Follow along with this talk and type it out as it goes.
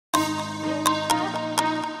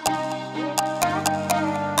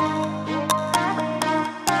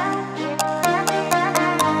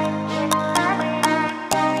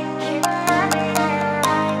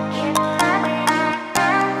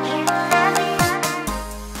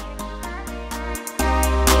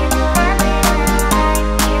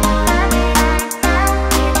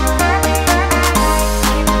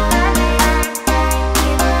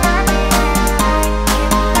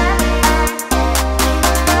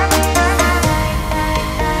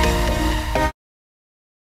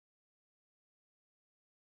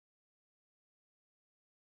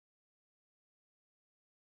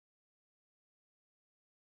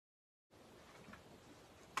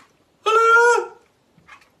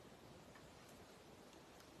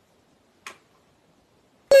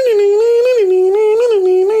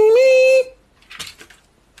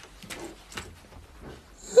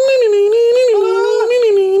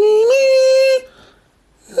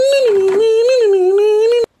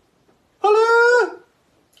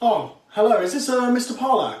Hello, is this Mr.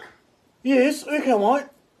 Parlak? Yes, okay, mate.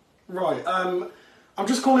 Right, I'm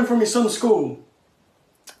just calling from your son's school.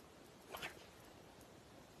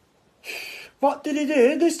 What did he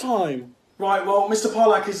do this time? Right, well, Mr.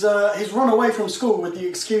 Parlak he's run away from school with the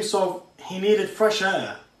excuse of he needed fresh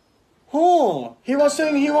air. Oh, he was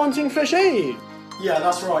saying he wanting fresh air. Yeah,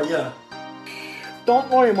 that's right, yeah. Don't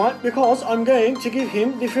worry, mate, because I'm going to give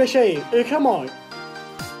him the fresh air. Okay, mate.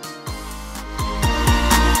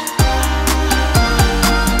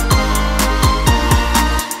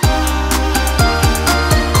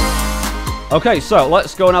 Okay, so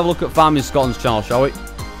let's go and have a look at Farming Scotland's channel, shall we?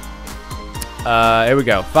 Here we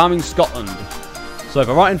go. Farming Scotland. So if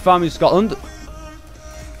I write in Farming Scotland,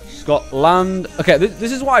 Scotland. Okay,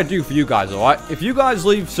 this is what I do for you guys, alright? If you guys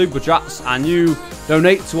leave super chats and you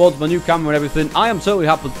donate towards my new camera and everything, I am totally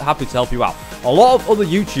happy to help you out. A lot of other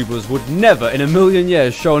YouTubers would never in a million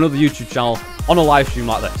years show another YouTube channel on a live stream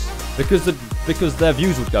like this because their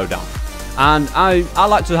views would go down. And I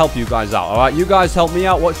like to help you guys out, alright? You guys help me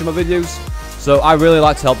out watching my videos, so I really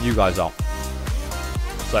like to help you guys out.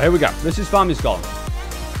 So here we go. This is Farming Scotland.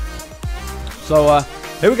 So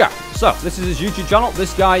here we go. So this is his YouTube channel.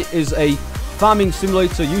 This guy is a farming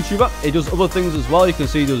simulator YouTuber. He does other things as well. You can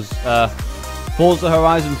see he does Forza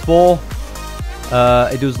Horizon 4.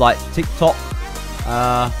 He does like TikTok.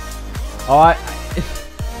 Alright.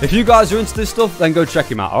 If you guys are into this stuff, then go check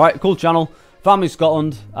him out. Alright, cool channel. Farming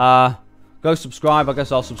Scotland. Go subscribe. I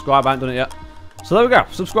guess I'll subscribe. I haven't done it yet. So there we go.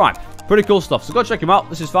 Subscribe. Pretty cool stuff. So go check him out.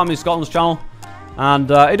 This is Farming Scotland's channel. And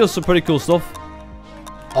he does some pretty cool stuff.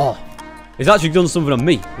 Oh, he's actually done something on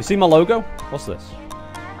me. You see my logo? What's this?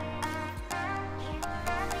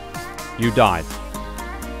 You died.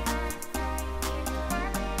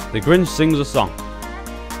 The Grinch sings a song.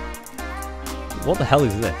 What the hell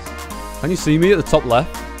is this? Can you see me at the top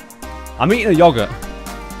left? I'm eating a yogurt.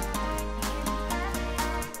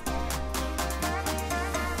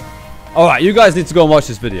 Alright, you guys need to go and watch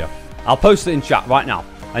this video. I'll post it in chat right now,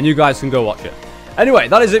 and you guys can go watch it. Anyway,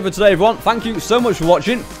 that is it for today, everyone. Thank you so much for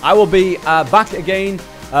watching. I will be back again,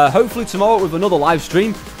 hopefully tomorrow with another live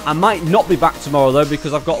stream. I might not be back tomorrow, though,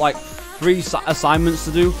 because I've got, like, 3 assignments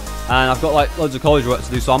to do, and I've got, like, loads of college work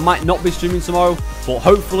to do, so I might not be streaming tomorrow, but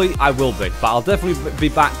hopefully I will be. But I'll definitely be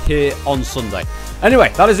back here on Sunday.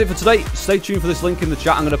 Anyway, that is it for today. Stay tuned for this link in the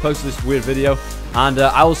chat. I'm going to post this weird video, and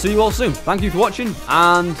I will see you all soon. Thank you for watching,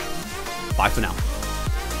 and bye for now.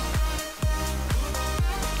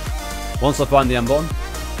 Once I find the M button.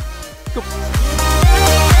 Cool.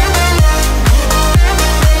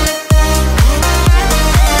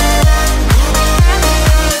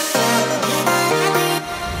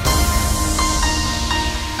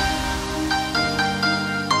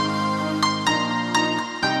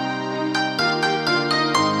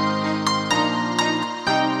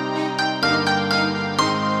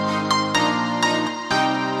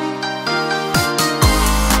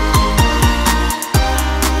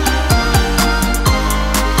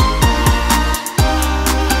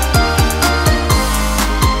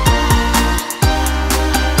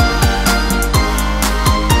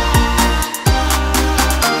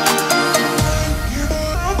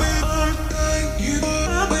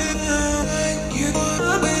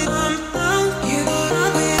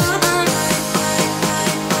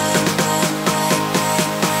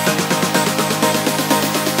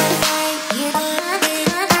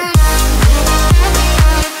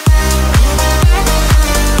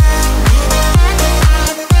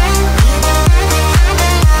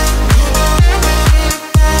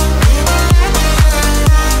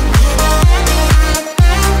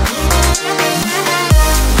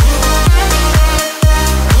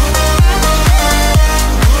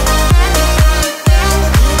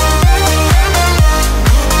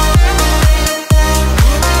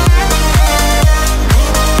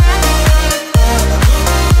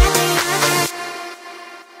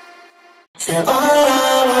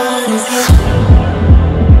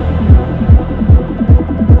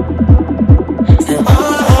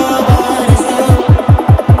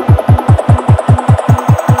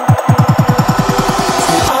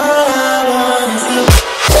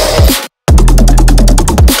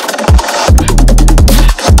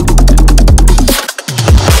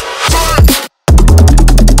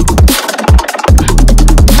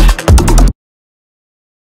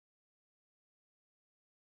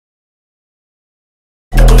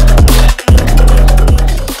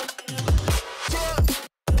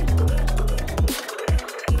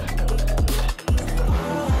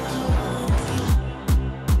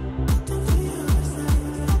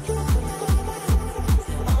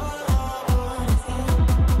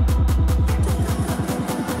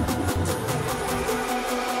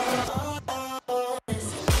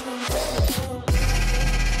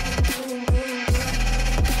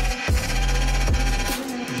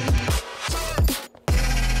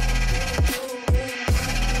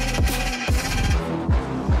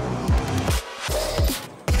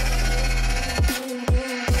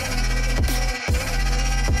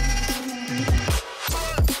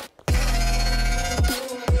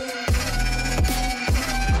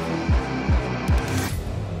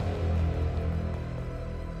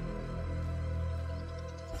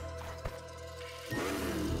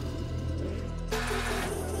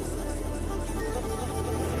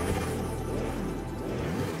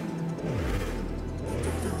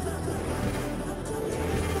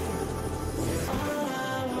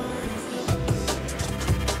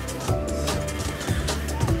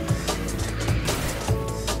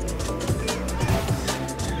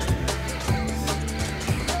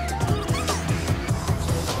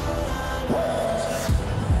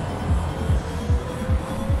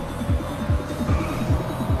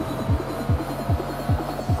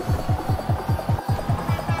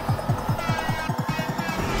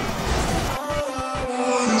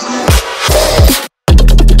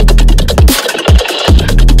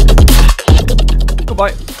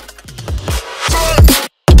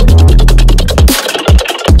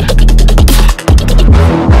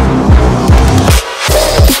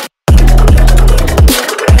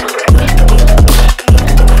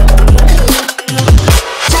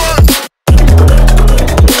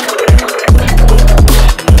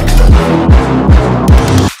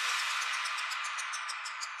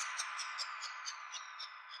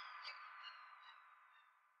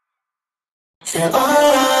 Till all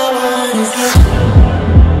I want is you.